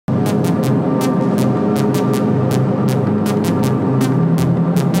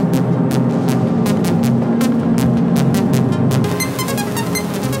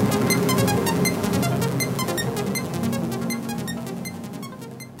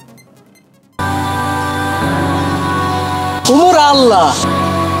ওমর আল্লাহ,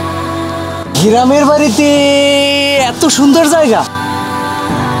 গ্রামের বাড়িতে এত সুন্দর জায়গা।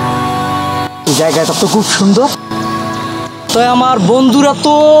 এই জায়গাটা তো খুব সুন্দর। তো আমার বন্ধুরা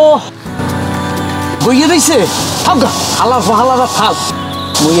তো বইয়া দিয়েছে, হালারা থাক,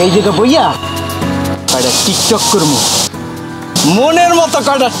 মুই এই জায়গা বইয়া কয়টা টিকটক করবো, মনের মতো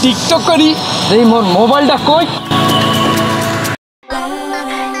কয়টা টিকটক করি। এই মোর মোবাইলটা কই,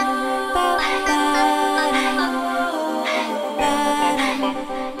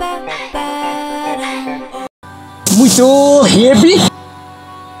 মুই তো হেভি,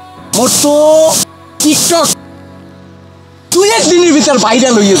 মোর তো টিকটক তুই একদিনের ভিতর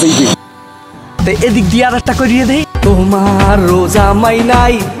ভাইরাল হইয়া যাইবি। এদিক দিয়ে আর একটা করিয়ে দেই, তোমার রোজা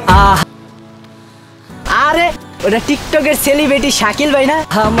মাইনাই। আরে ওটা টিকটকের সেলিব্রিটি শাকিল ভাই না?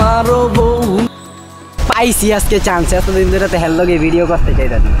 আমারও বউ পাইছি আজকে চান্স, এতদিন ধরে তো হেল লগে ভিডিও করতে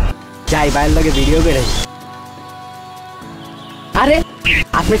চাইতাম, যাই ভাইয়ের লগে ভিডিও করে। আরে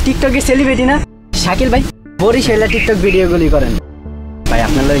আপনি টিকটকের সেলিব্রিটি না শাকিল ভাই? বরিশালে টিকটক ভিডিওগুলি করেন ভাই,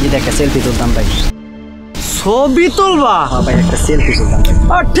 আপনার লগে যদি একটা সেলফি তুলতাম ভাই। ছবি তুলবা? হ্যাঁ ভাই, একটা সেলফি তুলতাম।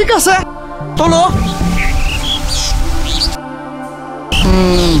 ঠিক আছে, তোলো।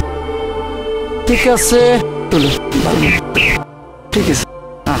 ঠিক আছে, তুলো। ঠিক আছে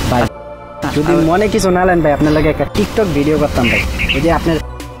ভাই, যদি মনে কিছু না নেন ভাই, আপনার লগে একটা টিকটক ভিডিও করতাম ভাই। ওই যে আপনার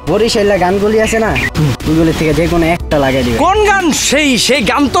বরিশালের গানগুলি আছে না, ওইগুলি থেকে যে কোনো একটা লাগাই দিবে। কোন গান? সেই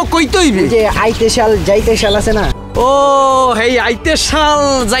গান তো কইতেই যে আইতে শাল যাইতে শাল আছে না? ও হেই আইতে শাল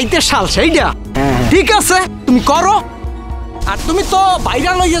যাইতে শাল, সেইটা? হ্যাঁ। ঠিক আছে, তুমি করো। আর তুমি তো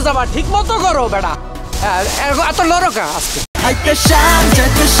ভাইরাল হইয়া যাবা, ঠিক মতো করো বেটা, এত লড়কা আজকে।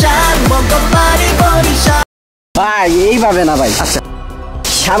 ভাই এইভাবে না ভাই, আচ্ছা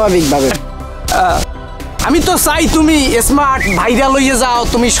স্বাভাবিক ভাবে। আমি তো চাই তুমি স্মার্ট ভাইরাল হইয়া যাও,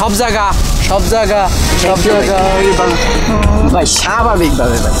 তুমি সব জায়গা ভাই স্বাভাবিক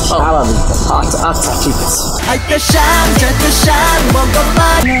ভাবে ভাই, স্বাভাবিক। আচ্ছা আচ্ছা ঠিক আছে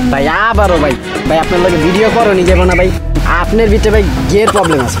ভাই। আবারও ভাই, আপনার লগে ভিডিও করো নি যাবো না ভাই, আপনার ভিতরে ভাই গের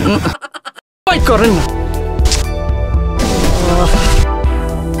প্রবলেম আছে ভাই, করেন না।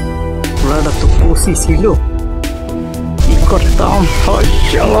 ওরা তো কষি ছিল, কি করতাম?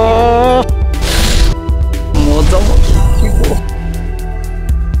 চলো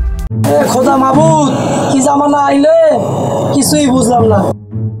খোদা মাবুদ, কি জামানা আইলে কিছুই বুঝলাম না।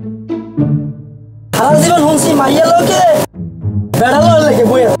 সারা জীবন শুনছি মাইয়া লোকে বেড়ালো লেগে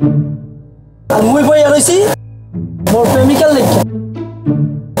বইয়া, আর মুই বইয়া রয়েছি মোর প্রেমিকার লেগে।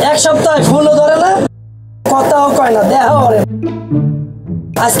 এক সপ্তাহ ফোনও ধরে না, কথাও কয় না, দেখাও করে।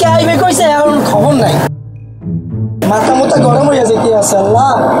 আজকে আইবে কইছে, এখন খবর নাই। মাথা মোথা গরম হইয়া যেতে আছে,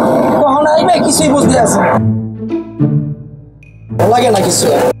 আল্লাহ কখন আইবে কিছুই বুঝতে আছে লাগে না কিছু।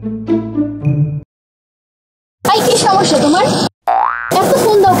 কি সমস্যা তোমার? এত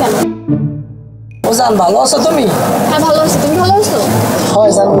ফোন দাও কেন? ও জান, ভালো আছো তুমি? হ্যাঁ ভালো আছি, তুমি ভালো আছো?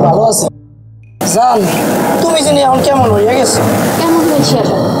 হয় জান, ভালো আছি। জান, তুমি জানি এখন কেমন হইয়া গেছো? কেমন হয়েছি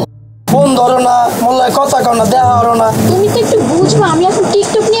এখন? ফোন ধরো না, মোল্লায় কথা কও না, দেখা করো না। তুমি তো একটু বুঝবা, আমি এখন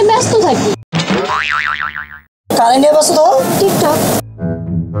টিকটক নিয়ে ব্যস্ত থাকি। কারে নিয়ে ব্যস্ত? টিকটক।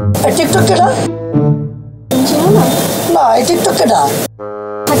 টিকটক কেটা? তুমি চিনো না? না, এই টিকটক কেটা?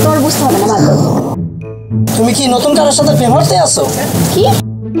 থাক, তোমার বুঝতে হবে না, বাদ দাও। তুমি কি নতুন কারোর সাথে প্রেম করতে আসো? কি?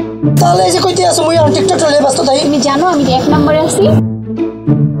 তাহলে এই যে কইতে আসো মুই এখন টিকটক নিয়ে ব্যস্ত তাই? তুমি জানো আমি 1 নম্বরে আছি?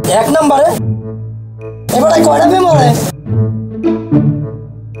 1 নম্বরে? এবারে কয়টা প্রেম হয়?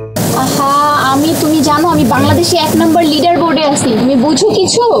 আহা, তুমি জানো আমি বাংলাদেশে 1 নম্বর লিডার বোর্ডে আছি, তুমি বুঝো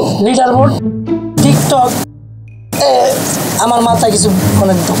কিছু? Leader board? টিকটক? আমার মাথায় কিছু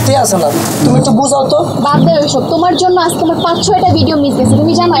মানে ঢুকতে আসে না, তুমি একটু বুঝাও তো। বাদ দাও এসব, তোমার জন্য আজকে আমার 5-6টা ভিডিও মিস গেছে।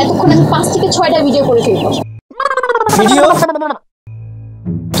 তুমি জানো এতক্ষণ আমি 5 থেকে 6টা ভিডিও করে ফেলবো। ভিডিও?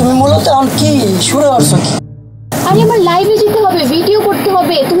 তুমি মূলত এখন কি শুরু করছো কি? আরে আমার লাইভে যেতে হবে, ভিডিও করতে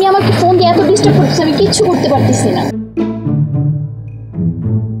হবে। তুমি আমাকে ফোন দিয়ে এত ডিস্টার্ব করতেছো, আমি কিচ্ছু করতে পারতেছি না।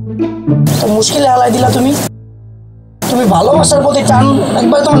 তো মুশকিলে হালাই দিলা তুমি। তুমি ভালোবাসার প্রতি টান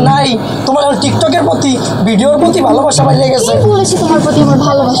একবার তোমার নাই, তোমার টিকটকের প্রতি ভিডিওর প্রতি ভালোবাসা বাইরে গেছে। কে বলেছে তোমার প্রতি আমার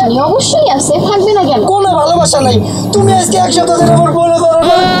ভালোবাসা নেই? অবশ্যই আছে, থাকবে না কেন? কোনো ভালোবাসা নাই। তুমি আজকে এক সপ্তাহ ধরে আমার বলে ধরো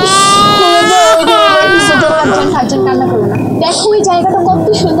না। থাকছেন, কান্না করো না। দেখো এই জায়গাটা কত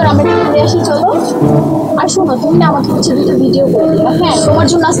সুন্দর, আমরা ঘুরে আসি, চলো। আর শোনো, তুমি না আমাকে হচ্ছে 2টা ভিডিও করে দিবা। হ্যাঁ, তোমার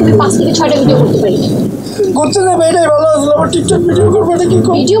জন্য আজকে আমি 5 থেকে 6টা ভিডিও করতে পারি। করতে দেবে, এটাই ভালো আসলে। আমার টিকটক ভিডিও করবো, এটা কি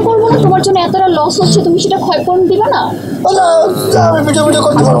করবো? ভিডিও করবো না, তোমার জন্য এতটা লস হচ্ছে, তুমি সেটা ক্ষয়পূরণ দিবা না? আমি ভিডিও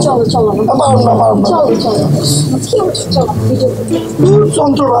করতে পারবো। চলো চলো, পারবো না। চলো চলো, কি হচ্ছে, চলো ভিডিও করতে।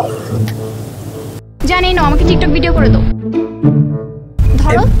 যন্ত্রণা জানি না, আমাকে টিকটক ভিডিও করে দাও।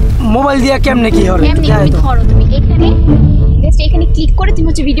 ধরো মোবাইল দিয়া কেমনে কি হবে? এমনি তুমি ধরো, তুমি এখানে মেসেজটা এখানে ক্লিক করে তুমি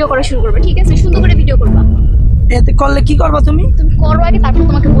হচ্ছে ভিডিও করা শুরু করবে, ঠিক আছে? সুন্দর করে ভিডিও করবা। এতে করলে কি করবা তুমি? তুমি করো আগে, তারপর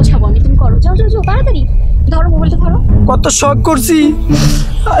তোমাকে বোঝাবো আমি। তুমি করো, যাও যাও যাও, তাড়াতাড়ি ধরো, মোবাইলটা ধরো। কত শখ করছি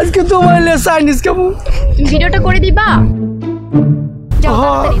আজকে তোমার চাইনিজ খাবো। তুমি ভিডিওটা করে দিবা, যাও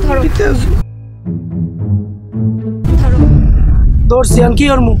তাড়াতাড়ি ধরো ধরো। ধরছি, আমি কি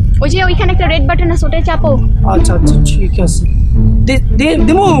করবো? ওই যে ওইখানে একটা রেড বাটন আছে, ওটাই চাপো। আচ্ছা আচ্ছা ঠিক আছে,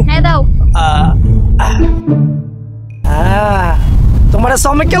 দিমু। হ্যাঁ দাও। তোমার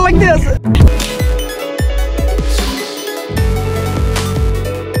সময় কে লাগতে আছে?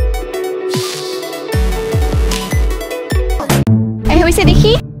 এই হইছে,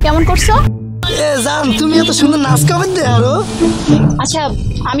 দেখি কেমন করছো। এ জান, তুমি এত সুন্দর নাচ করবে দে আরো। আচ্ছা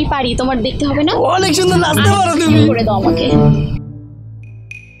আমি পারি, তোমার দেখতে হবে না? অনেক সুন্দর নাচতে পারো তুমি। করে দাও আমাকে।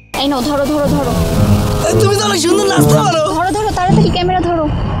 এই নাও, ধরো ধরো ধরো। তুমি তো অনেক সুন্দর নাচতে পারো। ধরো ধরো তাড়াতাড়ি, ক্যামেরা ধরো।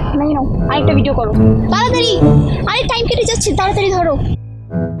 নাই নাও, আরেকটা ভিডিও করো তাড়াতাড়ি। আরে টাইম কেটে যাচ্ছে, তাড়াতাড়ি ধরো।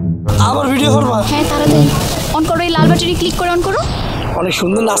 আবার ভিডিও করবা? হ্যাঁ তাড়াতাড়ি অন করো, এই লাল বাটনে ক্লিক করে অন করো। অনেক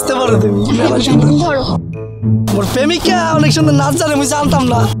সুন্দর নাচতে পারো তুমি। ধরো। মোর প্রেমিকা অনেক সুন্দর নাচ জানে, আমি জানতাম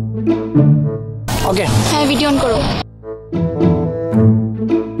না। ওকে হ্যাঁ ভিডিও অন করো।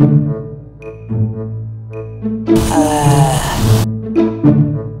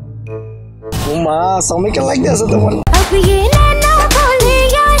 মা সময় কে লাগতে আছে তোমার? अब ये नैना बोले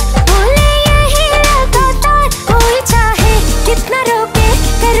यार, बोले यही लगातार, कोई चाहे कितना रोके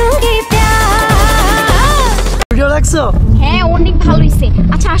करूंगी प्यार। ভিডিও রাখছো? হ্যাঁ অনেক ভালো হইছে।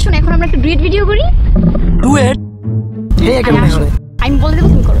 আচ্ছা আসুন এখন আমরা একটা ডুয়েট ভিডিও করি। ডুয়েট? এই কেমন আসো, করে? আমি বলে দেবো,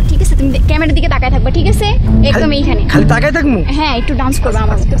 তুমি করো, ঠিক আছে? তুমি ক্যামেরার দিকে তাকায় থাকবা, ঠিক আছে? একদম এইখানে। খালি তাকাই থাকমু? হ্যাঁ একটু ডান্স করবা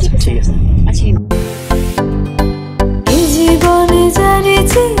আমার মতো, ঠিক আছে? ঠিক আছে। আচ্ছা এই জীবনে জানে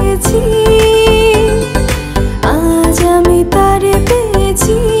চেয়েছি, আজ আমি তারে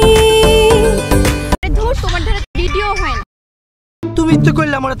পেয়েছি। ধর, তোমার দ্বারা ভিডিও হয় না। তুমি তো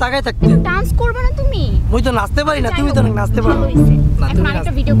কইলে আমার তাকাই থাকতে। ডান্স করবে না তুমি? মই তো নাচতে পারি না, তুমি তো অনেক নাচতে পারো। ভালো হইছে। না, এখন তুমি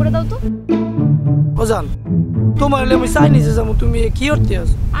আরেকটা ভিডিও করে দাও তো। ও জান, তোমার হলে আমি চাইনিজে যাবো, তুমি কি করতে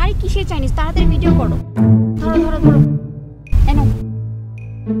আছো? আরে কিসের চাইনিজ, তাড়াতাড়ি ভিডিও করো। ধরো ধরো ধরো, এনো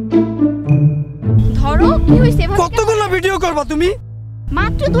ধরো। কি হইছে? এভাবে কতগুলো ভিডিও করবা তুমি?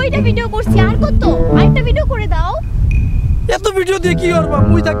 মাত্র 2টা ভিডিও করছি, আর কত? আরেকটা ভিডিও করে দাও। এত ভিডিও দিয়ে কি করবা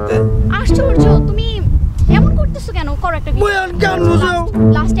মুই থাকতে? আশ্চর্য, তুমি এমন করতেছো কেন? করো একটা ভিডিও। মুই আর গান বুঝাও।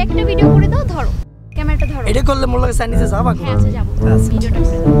 লাস্ট একটা ভিডিও করে দাও, ধরো ক্যামেরাটা ধরো। এটা করলে মোর লাগে চাইনিজে যাবা? হ্যাঁ আচ্ছা যাবো, আচ্ছা। ভিডিওটা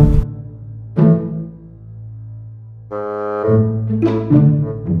করে দাও।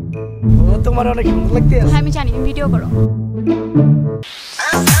 ও তোমার অনেক সুন্দর লাগতে আছে। হ্যাঁ আমি জানি, তুমি ভিডিও করো।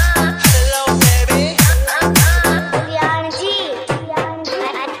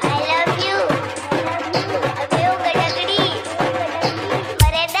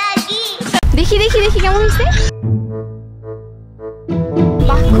 দেখি দেখি দেখি কেমন হয়েছে।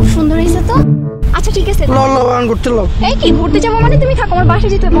 বাহ খুব সুন্দর হয়েছে তো। আচ্ছা ঠিক আছে, লও লও গান করতে লও। এই কি ঘুরতে যাবো মানে? তুমি থাকো, আমার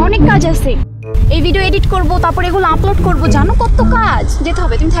বাসায় যেতে হবে, অনেক কাজ আছে। এই ভিডিও এডিট করবো, তারপর এগুলো আপলোড করবো, জানো কত কাজ। যেতে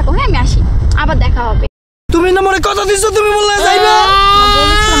হবে, তুমি থাকো। হ্যাঁ আমি আসি, আবার দেখা হবে। তুমি না মরে কথা দিছো, তুমি বললে যাইবা।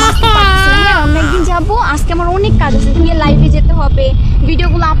 বলেছিলাম আজকে পারতেছিলাম, হ্যাঁ অনেকদিন যাবো। আজকে আমার অনেক কাজ আছে, গিয়ে লাইভে যেতে হবে,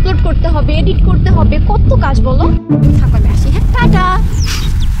 ভিডিওগুলো আপলোড করতে হবে, এডিট করতে হবে, কত কাজ বলো। তুমি থাকো, আমি আসি। হ্যাঁ টাটা।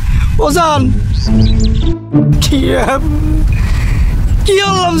 ও জান, কি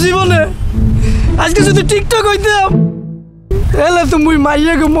হলাম জীবনে? আজকে যদি টিকটক হইতাম তাহলে তো মুই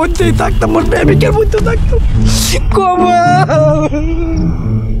মাইয়াকে মধ্যেই থাকতাম, মোর প্রেমিকের মধ্যে থাকতাম। কমা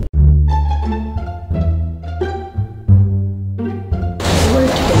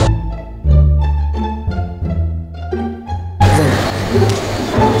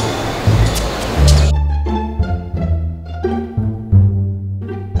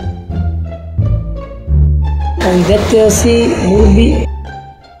আমি দেখতে আছি মুরগি।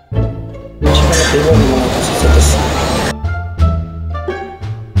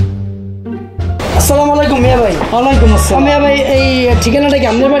 আসসালামু আলাইকুম মিয়া ভাই। ওয়ালাইকুম আসসালাম। মিয়া ভাই, এই ঠিকানাটা কি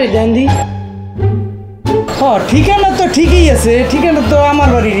আপনার বাড়ি দেন দি? হ্যাঁ ঠিকানা তো ঠিকই আছে, ঠিকানা তো আমার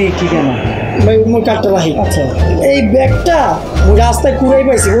বাড়ির ঠিকানা। ভাই মোর কার্ডটা রাখি। আচ্ছা এই ব্যাগটা রাস্তায় কুড়াই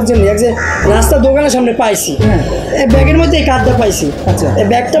পাইছি, বুঝছেন? এক যে রাস্তার দোকানের সামনে পাইছি, হ্যাঁ। এই ব্যাগের মধ্যে এই কার্ডটা পাইছি। আচ্ছা। এই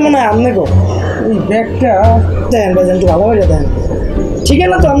ব্যাগটা মনে হয় আপনি গো। এই ব্যাগটা দেন ভাই, একটু ভালো করে দেন।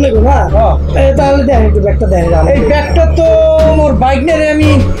 ঠিকানা তো আপনি গো না? হ্যাঁ। তাহলে দেন একটু ব্যাগটা দেন। এই ব্যাগটা তো মোর বাইক নিয়ে আমি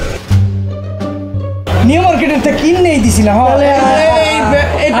নিউ মার্কেটের থেকে কিনেই দিছিলাম। তাহলে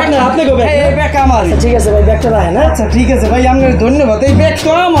আপনি গো ব্যাগ? এই ব্যাগ আমার। ঠিক আছে ভাই, ব্যাগটা রাখেন। হ্যাঁ আচ্ছা ঠিক আছে ভাই, আপনার ধন্যবাদ। এই ব্যাগ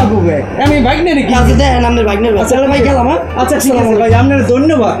তো আমার ব্যাগ, আমি বাইক নিয়ে আচ্ছা কিনছি। দেন আপনার বাইক নেবেন। আচ্ছা তাহলে ভাই গেলাম। হ্যাঁ আচ্ছা ঠিক আছে ভাই, আপনার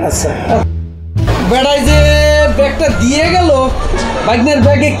ধন্যবাদ। আচ্ছা। বেড়াই যে ব্যাগটা দিয়ে গেল, বাইকের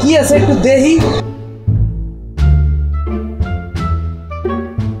ব্যাগে কি আছে একটু দেখি।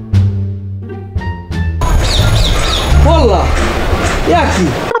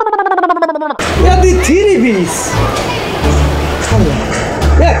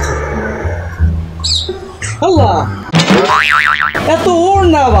 আল্লাহ এত ওর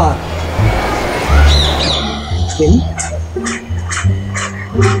না আবার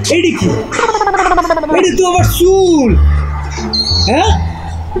এডি কি এডি তো আবার চুল হ্যাঁ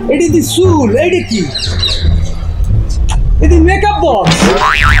এডি দি চুল এডি কি এডি মেকআপ বক্স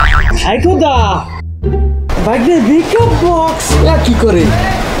হাই খোদা বাইরে মেকআপ বক্স কি করে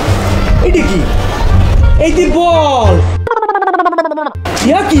এডি কি এই দি বল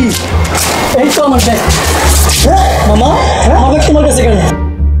ইয়া কি এই তো আমার ব্যাগ। মামা আমার ব্যাগ তোমার কাছে কেন?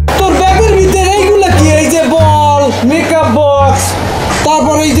 তোর ব্যাগের ভিতরে এইগুলা কি এই যে বল মেকআপ বক্স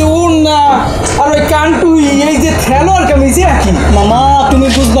তারপর এই যে ওড়না আর ওই কানটুই এই যে খেলোয়াড় কামিজ কি মামা তুমি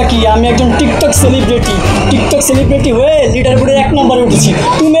বুঝবা কি, আমি একজন টিকটক সেলিব্রিটি হয়ে লিডার বোর্ডে 1 নম্বরে উঠেছি।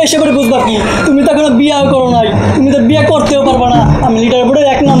 তুমি এসে করে বুঝবা কি, তুমি তো এখনো বিয়েও করো নাই, তুমি তো বিয়ে করতেও পারবা না। আমি লিডার বোর্ডের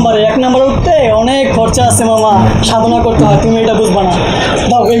 1 নম্বরে উঠতে অনেক খরচা আছে মামা, সাধনা করতে হয়, তুমি এটা বুঝবা না।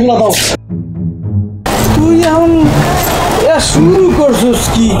 দাও এগুলো দাও। তুই এখন শুরু করছিস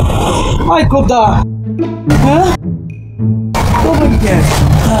কি আই কোথা হ্যাঁ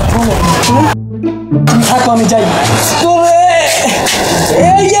তুমি থাকো আমি যাই। তোরে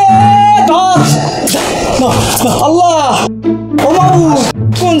এই যে আল্লাহ ও বাবু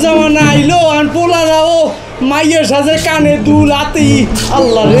কোন জামানা আইলো আর পোলা যাও মাইয়ের সাথে কানে দুল হাতি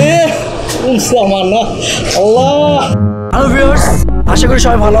আল্লাহ রে কোন জামানা আল্লাহ। হ্যালো ভিউয়ার্স, আশা করি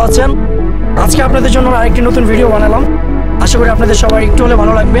সবাই ভালো আছেন। আজকে আপনাদের জন্য আরেকটি নতুন ভিডিও বানালাম। আশা করি আপনাদের সবার একটু হলে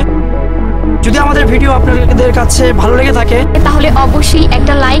ভালো লাগবে। যদি আমাদের ভিডিও আপনাদের কাছে ভালো লেগে থাকে তাহলে অবশ্যই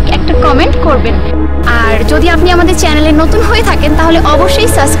একটা লাইক একটা কমেন্ট করবেন। আর যদি আপনি আমাদের চ্যানেলে নতুন হয়ে থাকেন তাহলে অবশ্যই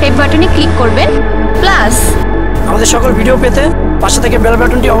সাবস্ক্রাইব বাটনে ক্লিক করবেন। প্লাস আমাদের সকল ভিডিও পেতে পাশে থেকে বেল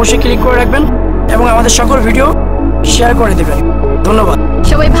বাটনটি অবশ্যই ক্লিক করে রাখবেন এবং আমাদের সকল ভিডিও শেয়ার করে দেবেন। ধন্যবাদ।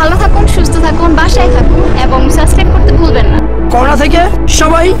 সবাই ভালো থাকুন, সুস্থ থাকুন, বাসায় থাকুন এবং সাবস্ক্রাইব করতে ভুলবেন না। করোনা থেকে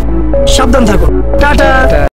সবাই সাবধান থাকুন। টাটা।